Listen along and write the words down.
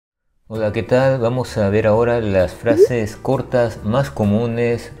Hola, ¿qué tal? Vamos a ver ahora las frases cortas más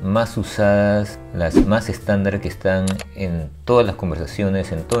comunes, más usadas, las más estándar que están en todas las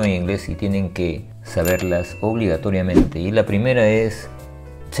conversaciones, en todo en inglés y tienen que saberlas obligatoriamente. Y la primera es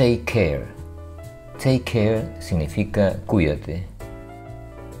take care. Take care significa cuídate.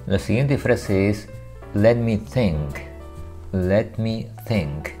 La siguiente frase es let me think. Let me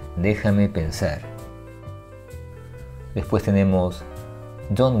think. Déjame pensar. Después tenemos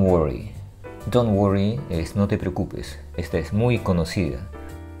don't worry. Don't worry es no te preocupes. Esta es muy conocida.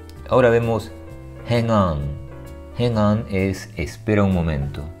 Ahora vemos hang on. Hang on es espera un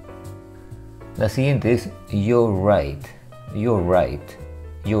momento. La siguiente es you're right. You're right.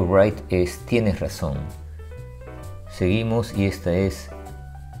 You're right es tienes razón. Seguimos y esta es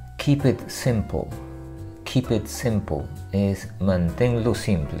keep it simple. Keep it simple es manténlo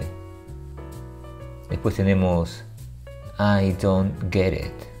simple. Después tenemos I don't get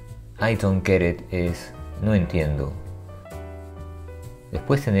it. I don't get it es no entiendo.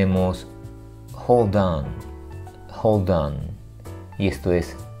 Después tenemos hold on. Hold on. Y esto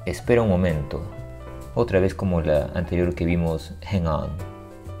es espera un momento. Otra vez como la anterior que vimos hang on.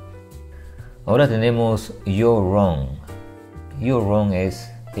 Ahora tenemos you're wrong. You're wrong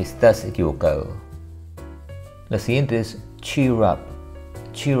es estás equivocado. La siguiente es cheer up.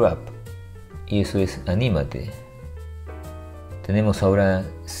 Cheer up. Y eso es anímate. Tenemos ahora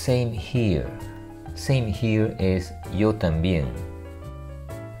same here. Same here es yo también.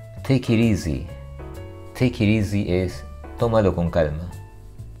 Take it easy. Take it easy es tómalo con calma.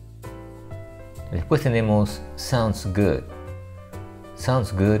 Después tenemos sounds good.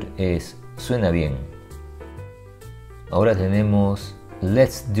 Sounds good es suena bien. Ahora tenemos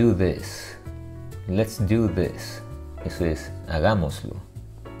let's do this. Let's do this. Eso es hagámoslo.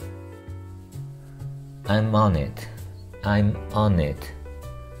 I'm on it. I'm on it.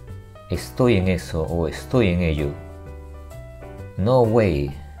 Estoy en eso o estoy en ello. No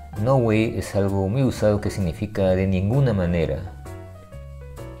way. No way es algo muy usado que significa de ninguna manera.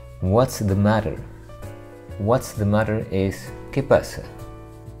 What's the matter? What's the matter es ¿qué pasa?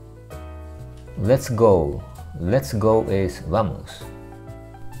 Let's go. Let's go es vamos.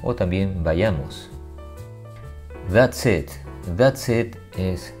 O también vayamos. That's it. That's it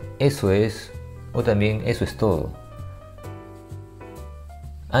es eso es. O también eso es todo.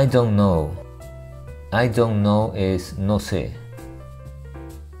 I don't know. I don't know es no sé.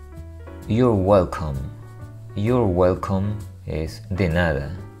 You're welcome. You're welcome es de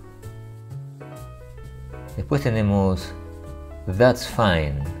nada. Después tenemos that's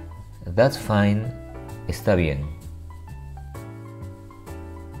fine. That's fine está bien.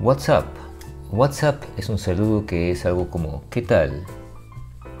 What's up? What's up es un saludo que es algo como ¿qué tal?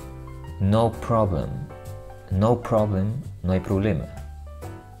 No problem. No problem, no hay problema.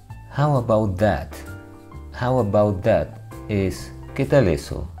 How about that? How about that es ¿qué tal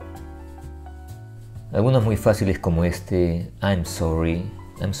eso? Algunas muy fáciles como este I'm sorry,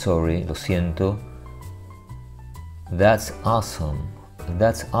 lo siento. That's awesome.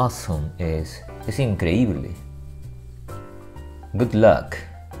 That's awesome es increíble. Good luck.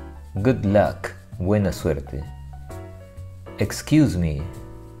 Good luck, buena suerte. Excuse me.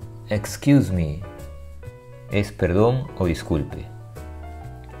 Excuse me es perdón o disculpe.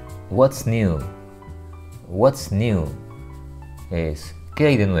 What's new? What's new es ¿qué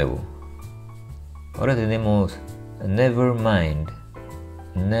hay de nuevo? Ahora tenemos never mind.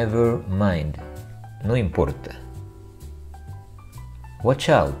 Never mind, no importa. Watch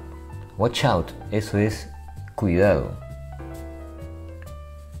out. Watch out, eso es cuidado.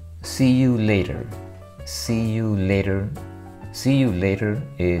 See you later. See you later. See you later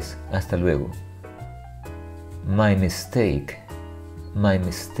es hasta luego. My mistake. My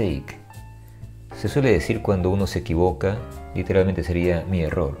mistake. Se suele decir cuando uno se equivoca, literalmente sería mi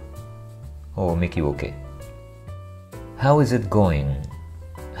error. O me equivoqué. How is it going?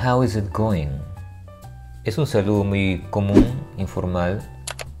 How is it going? Es un saludo muy común, informal.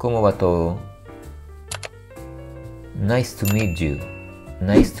 ¿Cómo va todo? Nice to meet you.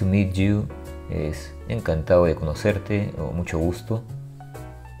 Nice to meet you es encantado de conocerte o mucho gusto.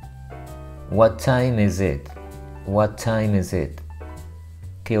 What time is it? What time is it?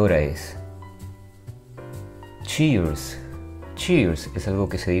 ¿Qué hora es? Cheers. Cheers es algo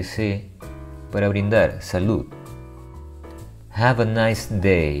que se dice para brindar, salud. Have a nice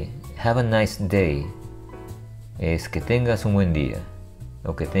day. Have a nice day es que tengas un buen día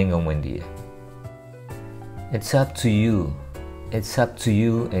o que tenga un buen día. It's up to you. It's up to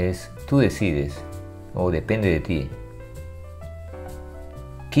you es tú decides o depende de ti.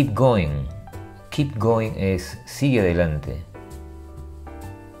 Keep going. Keep going es sigue adelante.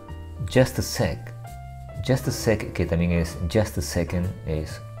 Just a sec. Just a sec, que también es just a second,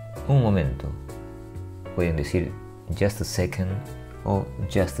 es un momento. Pueden decir just a second o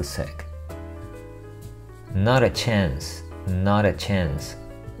just a sec. Not a chance. Not a chance.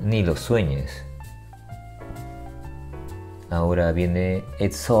 Ni lo sueñes. Ahora viene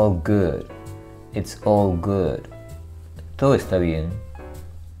it's all good. It's all good. Todo está bien.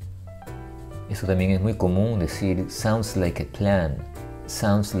 Eso también es muy común decir sounds like a plan.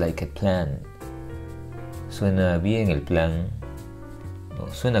 Sounds like a plan. Suena bien el plan. No,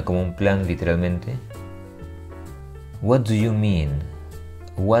 suena como un plan literalmente. What do you mean?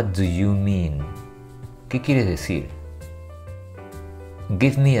 What do you mean? ¿Qué quieres decir?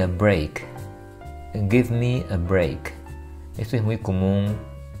 Give me a break. Give me a break. Esto es muy común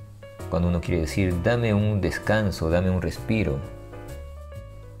cuando uno quiere decir dame un descanso, dame un respiro.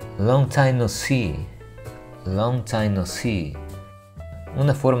 Long time no see. Long time no see.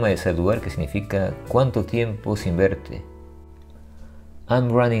 Una forma de saludar que significa ¿cuánto tiempo sin verte? I'm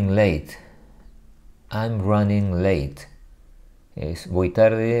running late. I'm running late. Es voy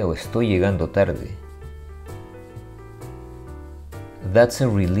tarde o estoy llegando tarde. That's a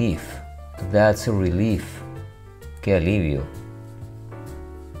relief. That's a relief. Qué alivio.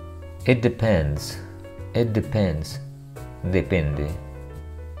 It depends. It depends. Depende.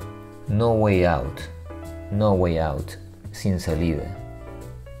 No way out. No way out. Sin salida.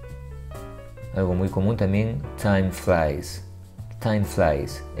 Algo muy común también, time flies. Time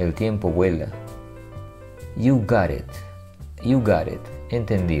flies. El tiempo vuela. You got it. You got it.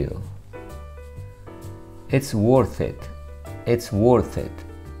 Entendido. It's worth it. It's worth it.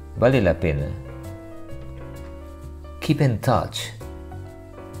 Vale la pena. Keep in touch.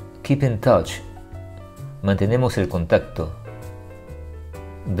 Keep in touch. Mantenemos el contacto.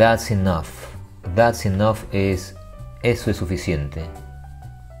 That's enough. That's enough es eso es suficiente.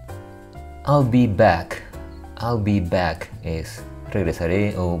 I'll be back. I'll be back es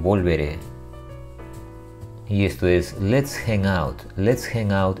regresaré o volveré. Y esto es let's hang out. Let's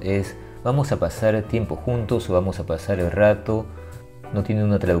hang out es vamos a pasar tiempo juntos o vamos a pasar el rato. No tiene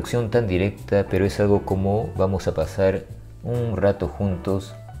una traducción tan directa, pero es algo como vamos a pasar un rato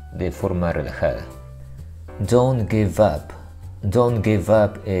juntos de forma relajada. Don't give up. Don't give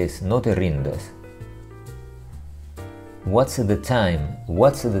up es no te rindas. What's the time?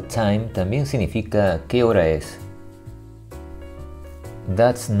 What's the time también significa ¿qué hora es?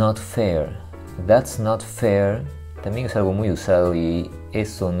 That's not fair. That's not fair también es algo muy usado y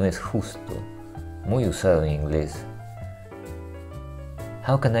eso no es justo. Muy usado en inglés.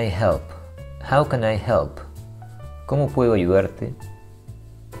 How can I help? How can I help? ¿Cómo puedo ayudarte?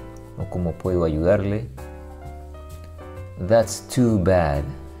 ¿O cómo puedo ayudarle? That's too bad.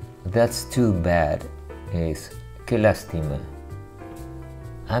 That's too bad es qué lástima.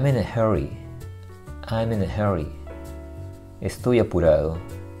 I'm in a hurry. I'm in a hurry. Estoy apurado.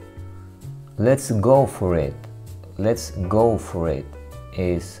 Let's go for it. Let's go for it.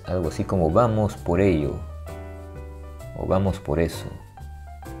 Es algo así como vamos por ello. O vamos por eso.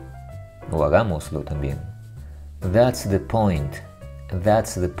 O hagámoslo también. That's the point.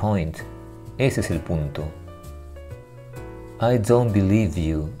 That's the point. Ese es el punto. I don't believe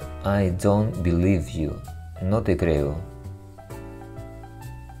you. I don't believe you. No te creo.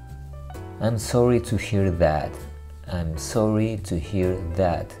 I'm sorry to hear that. I'm sorry to hear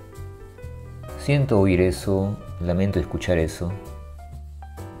that. Siento oír eso, lamento escuchar eso.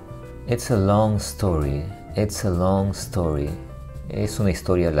 It's a long story. It's a long story. Es una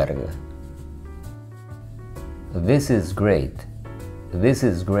historia larga. This is great. This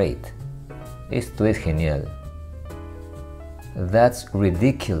is great. Esto es genial. That's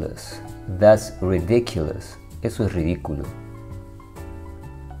ridiculous. That's ridiculous. Eso es ridículo.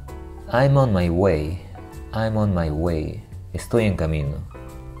 I'm on my way. I'm on my way. Estoy en camino.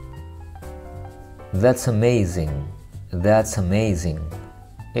 That's amazing. That's amazing.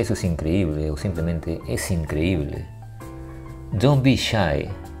 Eso es increíble o simplemente es increíble. Don't be shy.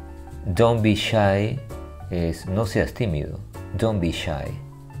 Don't be shy es no seas tímido. Don't be shy.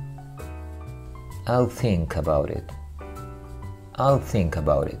 I'll think about it. I'll think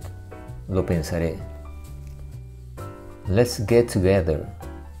about it. Lo pensaré. Let's get together.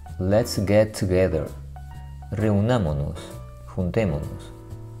 Let's get together. Reunámonos. Juntémonos.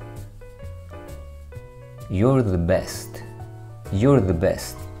 You're the best. You're the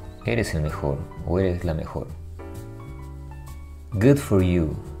best. Eres el mejor o eres la mejor. Good for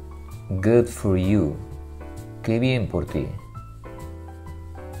you. Good for you. Qué bien por ti.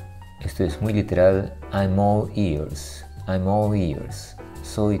 Esto es muy literal. I'm all ears. I'm all ears.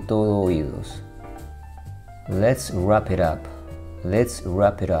 Soy todo oídos. Let's wrap it up. Let's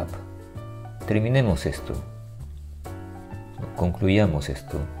wrap it up. Terminemos esto. Concluyamos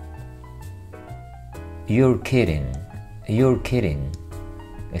esto. You're kidding. You're kidding.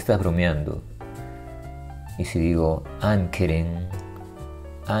 Estás bromeando. Y si digo I'm kidding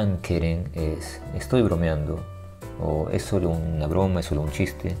es estoy bromeando. O es solo una broma, es solo un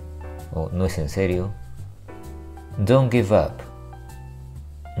chiste. O no es en serio. Don't give up.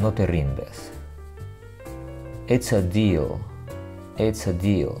 No te rindas. It's a deal. It's a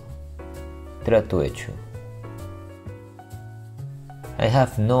deal. Trato hecho. I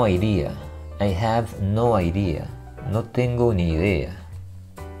have no idea. I have no idea. No tengo ni idea.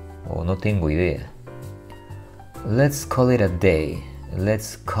 O no tengo idea. Let's call it a day.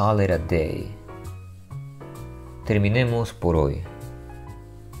 Let's call it a day. Terminemos por hoy.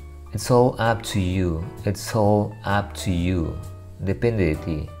 It's all up to you. It's all up to you. Depende de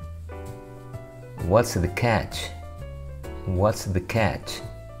ti. What's the catch? What's the catch?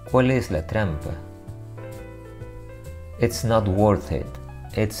 ¿Cuál es la trampa? It's not worth it.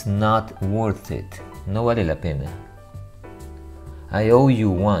 It's not worth it. No vale la pena. I owe you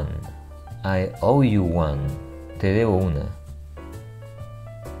one. I owe you one. Te debo una.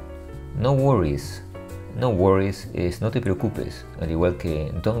 No worries. No worries es no te preocupes, al igual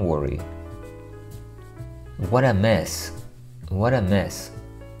que don't worry. What a mess. What a mess.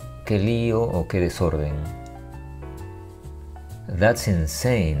 Qué lío o qué desorden. That's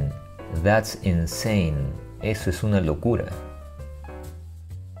insane. That's insane. Eso es una locura.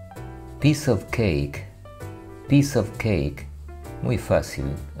 Piece of cake. Piece of cake. Muy fácil,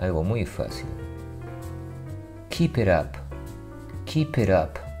 algo muy fácil. Keep it up. Keep it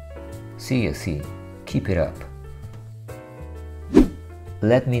up. Sigue así. Keep it up.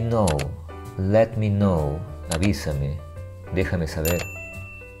 Let me know. Let me know. Avísame. Déjame saber.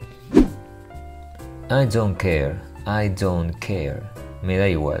 I don't care. I don't care. Me da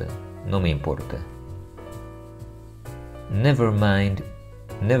igual. No me importa. Never mind.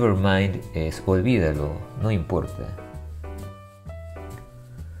 Never mind es olvídalo. No importa.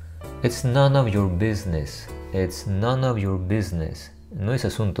 It's none of your business. It's none of your business. No es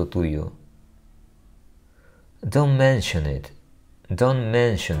asunto tuyo. Don't mention it. Don't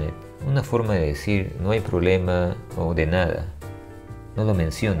mention it. Una forma de decir no hay problema o de nada. No lo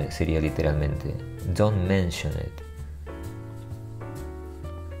menciones sería literalmente. Don't mention it.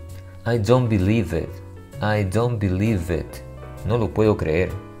 I don't believe it. I don't believe it. No lo puedo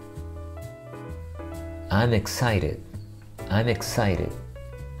creer. I'm excited. I'm excited.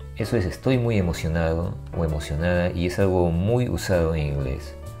 Eso es estoy muy emocionado o emocionada y es algo muy usado en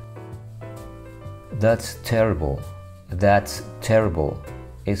inglés. That's terrible. That's terrible.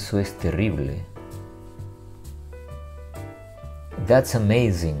 Eso es terrible. That's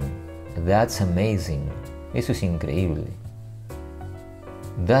amazing. That's amazing. Eso es increíble.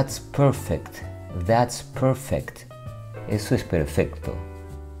 That's perfect. That's perfect. Eso es perfecto.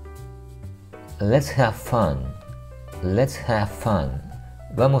 Let's have fun. Let's have fun.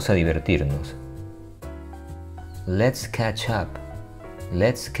 Vamos a divertirnos. Let's catch up.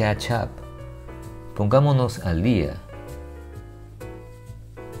 Let's catch up. Pongámonos al día.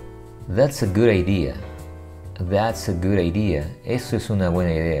 That's a good idea. That's a good idea. Eso es una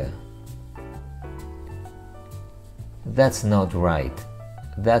buena idea. That's not right.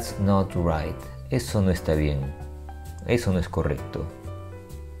 That's not right. Eso no está bien. Eso no es correcto.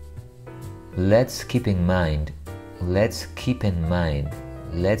 Let's keep in mind. Let's keep in mind.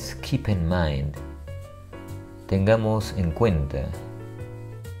 Let's keep in mind. Tengamos en cuenta.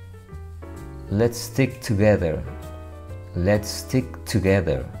 Let's stick together. Let's stick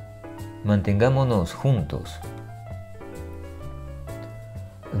together. Mantengámonos juntos.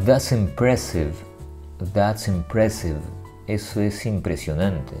 That's impressive. That's impressive. Eso es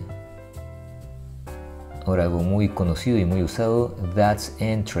impresionante. Ahora algo muy conocido y muy usado. That's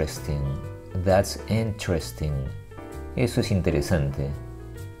interesting. That's interesting. Eso es interesante.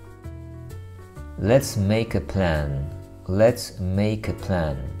 Let's make a plan. Let's make a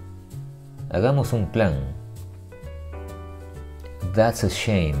plan. Hagamos un plan. That's a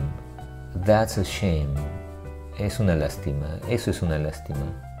shame. That's a shame. Es una lástima. Eso es una lástima.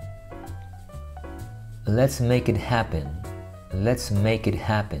 Let's make it happen. Let's make it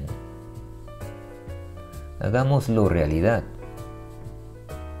happen. Hagámoslo realidad.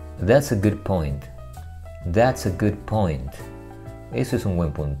 That's a good point. That's a good point. Eso es un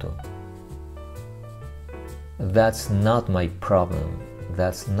buen punto. That's not my problem.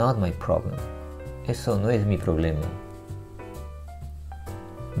 That's not my problem. Eso no es mi problema.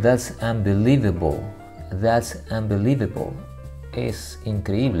 That's unbelievable. That's unbelievable. Es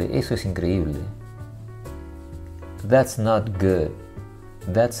increíble. Eso es increíble. That's not good.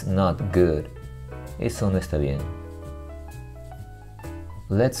 That's not good. Eso no está bien.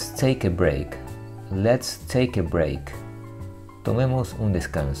 Let's take a break. Let's take a break. Tomemos un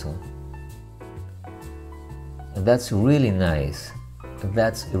descanso. That's really nice.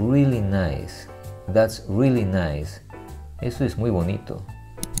 That's really nice. That's really nice. Eso es muy bonito.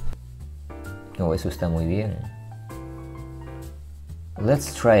 No, eso está muy bien.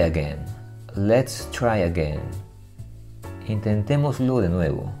 Let's try again. Let's try again. Intentémoslo de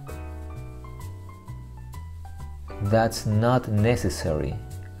nuevo. That's not necessary.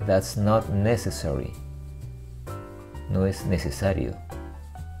 That's not necessary. No es necesario.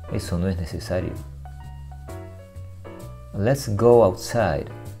 Eso no es necesario. Let's go outside.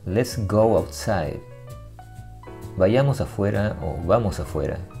 Let's go outside. Vayamos afuera o vamos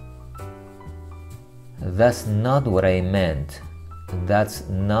afuera. That's not what I meant. That's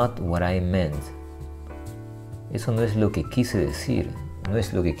not what I meant. Eso no es lo que quise decir. No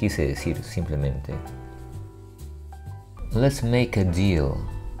es lo que quise decir simplemente. Let's make a deal.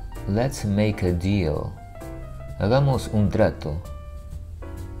 Let's make a deal. Hagamos un trato.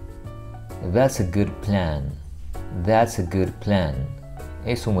 That's a good plan. That's a good plan.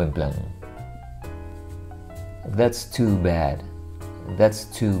 Es un buen plan. That's too bad. That's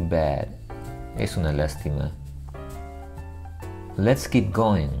too bad. Es una lástima. Let's keep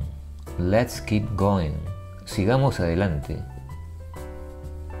going. Let's keep going. Sigamos adelante.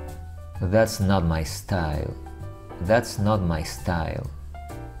 That's not my style. That's not my style.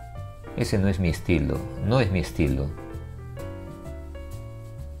 Ese no es mi estilo. No es mi estilo.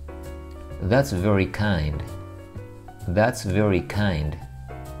 That's very kind. That's very kind.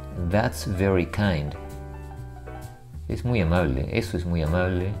 That's very kind. Es muy amable. Eso es muy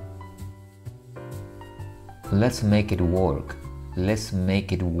amable. Let's make it work. Let's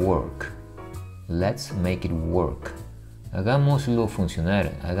make it work. Let's make it work. Hagámoslo funcionar.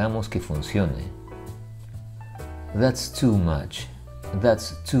 Hagamos que funcione. That's too much.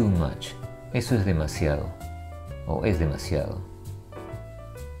 That's too much. Eso es demasiado. O es demasiado.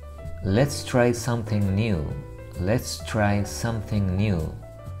 Let's try something new. Let's try something new.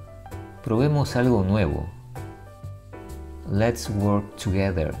 Probemos algo nuevo. Let's work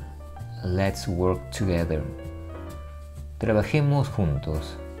together. Let's work together. Trabajemos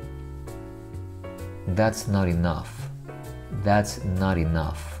juntos. That's not enough. That's not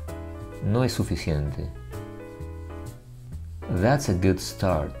enough. No es suficiente. That's a good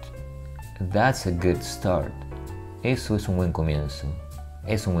start. That's a good start. Eso es un buen comienzo.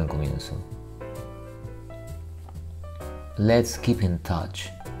 Es un buen comienzo. Let's keep in touch.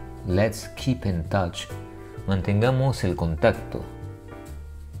 Let's keep in touch. Mantengamos el contacto.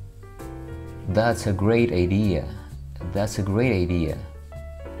 That's a great idea. That's a great idea.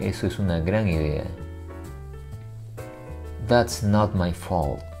 Eso es una gran idea. That's not my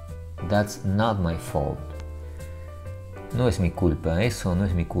fault. That's not my fault. No es mi culpa. Eso no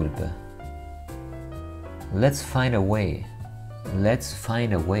es mi culpa. Let's find a way. Let's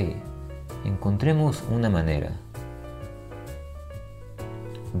find a way. Encontremos una manera.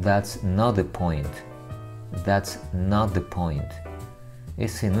 That's not the point. That's not the point.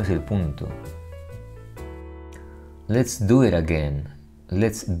 Ese no es el punto. Let's do it again.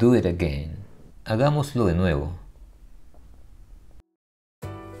 Let's do it again. Hagámoslo de nuevo.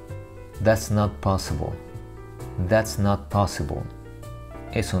 That's not possible. That's not possible.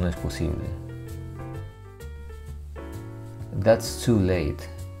 Eso no es posible. That's too late.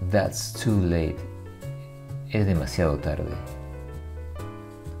 That's too late. Es demasiado tarde.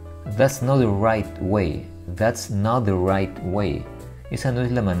 That's not the right way. That's not the right way. Esa no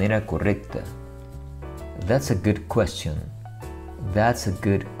es la manera correcta. That's a good question. That's a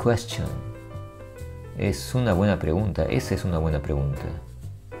good question. Es una buena pregunta. Esa es una buena pregunta.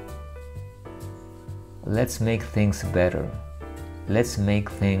 Let's make things better. Let's make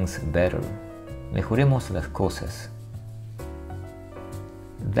things better. Mejoremos las cosas.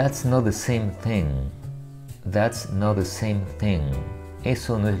 That's not the same thing. That's not the same thing.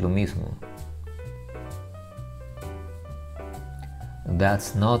 Eso no es lo mismo.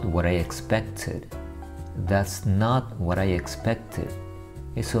 That's not what I expected. That's not what I expected.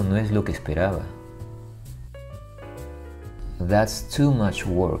 Eso no es lo que esperaba. That's too much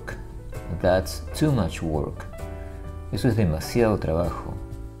work. That's too much work. Eso es demasiado trabajo.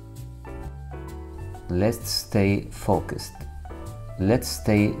 Let's stay focused. Let's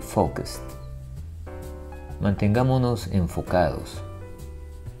stay focused. Mantengámonos enfocados.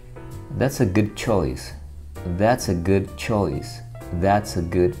 That's a good choice. That's a good choice. That's a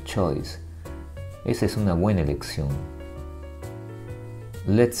good choice. Esa es una buena elección.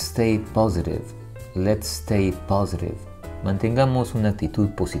 Let's stay positive. Let's stay positive. Mantengamos una actitud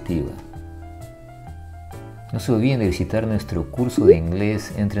positiva. No se olviden de visitar nuestro curso de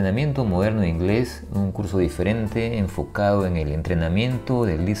inglés, Entrenamiento Moderno de Inglés, un curso diferente enfocado en el entrenamiento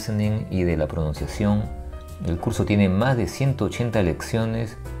del listening y de la pronunciación. El curso tiene más de 180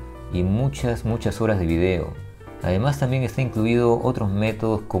 lecciones y muchas horas de video. Además también está incluido otros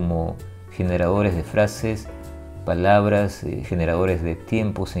métodos como generadores de frases, palabras, generadores de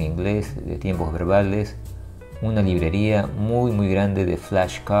tiempos en inglés, de tiempos verbales, una librería muy grande de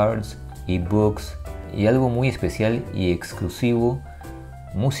flashcards, ebooks y algo muy especial y exclusivo,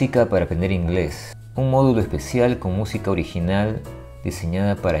 música para aprender inglés. Un módulo especial con música original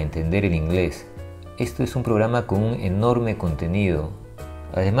diseñada para entender el inglés. Esto es un programa con un enorme contenido.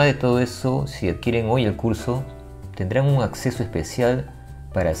 Además de todo eso, si adquieren hoy el curso, tendrán un acceso especial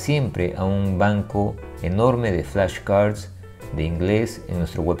para siempre a un banco enorme de flashcards de inglés en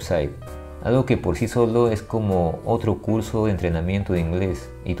nuestro website. Algo que por sí solo es como otro curso de entrenamiento de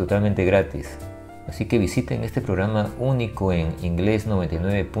inglés y totalmente gratis. Así que visiten este programa único en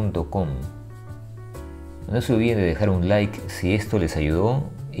inglés99.com. No se olviden de dejar un like si esto les ayudó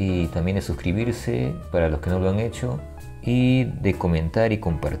y también de suscribirse para los que no lo han hecho y de comentar y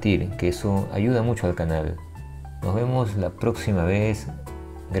compartir, que eso ayuda mucho al canal. Nos vemos la próxima vez.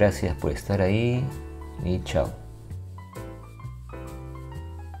 Gracias por estar ahí y chao.